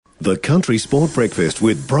The Country Sport Breakfast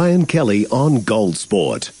with Brian Kelly on Gold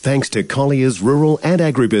Sport. Thanks to Collier's Rural and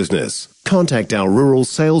Agribusiness. Contact our rural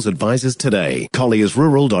sales advisors today.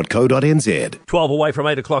 colliersrural.co.nz. 12 away from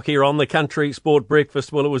 8 o'clock here on the Country Sport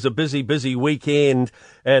Breakfast. Well, it was a busy weekend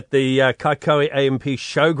at the Kaikohe AMP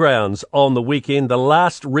Showgrounds on the weekend. The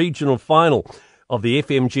last regional final of the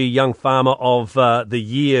FMG Young Farmer of the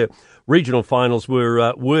Year. Regional finals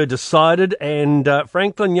were decided, and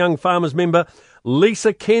Franklin Young Farmers member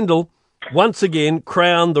Lisa Kendall once again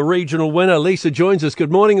crowned the regional winner. Lisa joins us.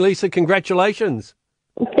 Good morning, Lisa. Congratulations.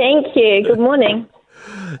 Thank you. Good morning.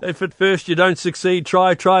 If at first you don't succeed,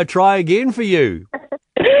 try again for you.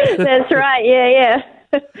 That's right. Yeah.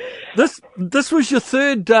 This was your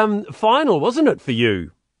third final, wasn't it, for you?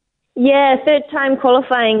 Yeah, third time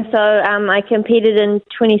qualifying. So I competed in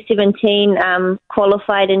 2017,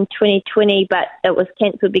 qualified in 2020, but it was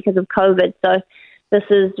cancelled because of COVID. So this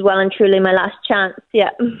is well and truly my last chance.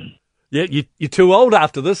 Yeah. Yeah, you're too old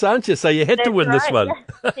after this, aren't you? So you had to win right. this one.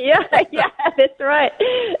 Yeah, that's right.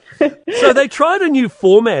 So they tried a new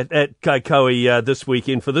format at Kaikohe this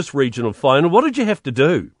weekend for this regional final. What did you have to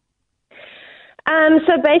do?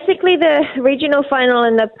 So basically the regional final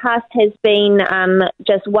in the past has been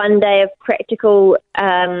just one day of practical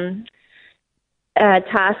tasks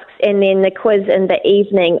and then the quiz in the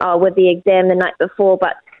evening with the exam the night before.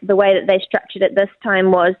 But the way that they structured it this time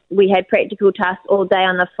was we had practical tasks all day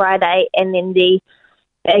on the Friday and then the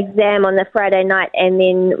exam on the Friday night and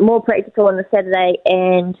then more practical on the Saturday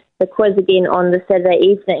and the quiz again on the Saturday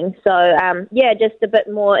evening. So, just a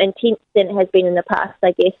bit more intense than it has been in the past,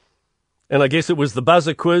 I guess. And I guess it was the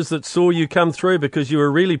buzzer quiz that saw you come through because you were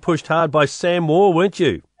really pushed hard by Sam Moore, weren't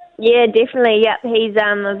you? Yeah, definitely. Yep, he's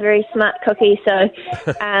a very smart cookie. So,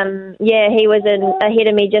 he was ahead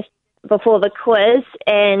of me just before the quiz,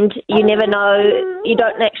 and you never know, you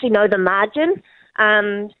don't actually know the margin.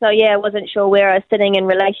 I wasn't sure where I was sitting in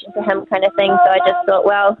relation to him kind of thing. So I just thought,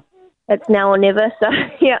 well, it's now or never. So,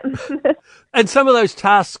 yeah. And some of those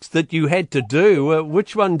tasks that you had to do,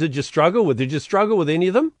 which one did you struggle with? Did you struggle with any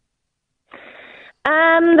of them?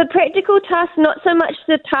 The practical tasks, not so much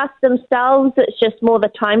the tasks themselves, it's just more the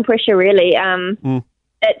time pressure, really.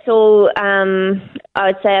 It's all, I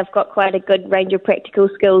would say I've got quite a good range of practical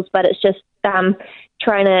skills, but it's just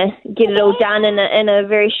trying to get it all done in a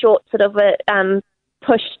very short sort of a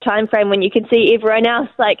pushed time frame when you can see everyone else,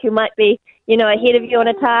 like who might be, ahead of you on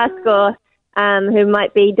a task or who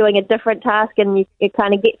might be doing a different task, and it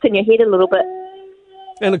kind of gets in your head a little bit.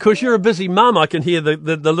 And, of course, you're a busy mum. I can hear the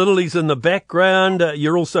littlies in the background.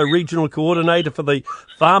 You're also regional coordinator for the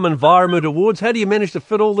Farm Environment Awards. How do you manage to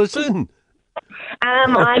fit all this in?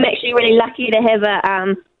 I'm actually really lucky to have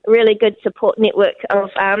a really good support network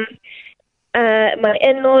of my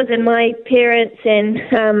in-laws and my parents and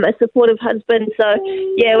a supportive husband. So,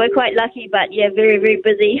 yeah, we're quite lucky, but, yeah, very, very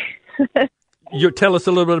busy. You tell us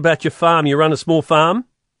a little bit about your farm. You run a small farm?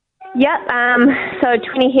 Yep, so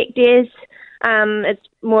 20 hectares. It's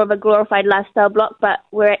more of a glorified lifestyle block, but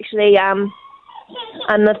we're actually, I'm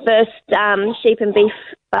the first sheep and beef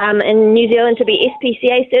in New Zealand to be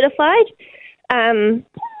SPCA certified.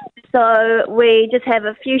 So we just have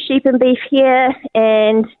a few sheep and beef here,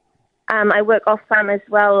 and I work off farm as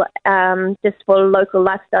well, just for local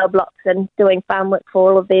lifestyle blocks and doing farm work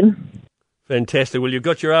for all of them. Fantastic. Well, you've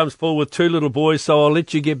got your arms full with two little boys, so I'll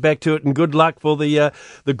let you get back to it, and good luck for the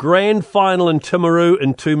grand final in Timaru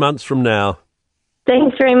in 2 months from now.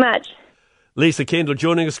 Thanks very much. Lisa Kendall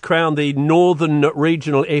joining us, crowned the Northern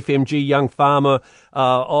Regional FMG Young Farmer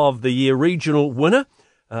of the Year regional winner,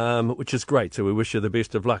 which is great. So we wish you the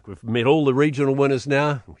best of luck. We've met all the regional winners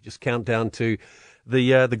now. We just count down to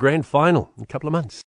the grand final in a couple of months.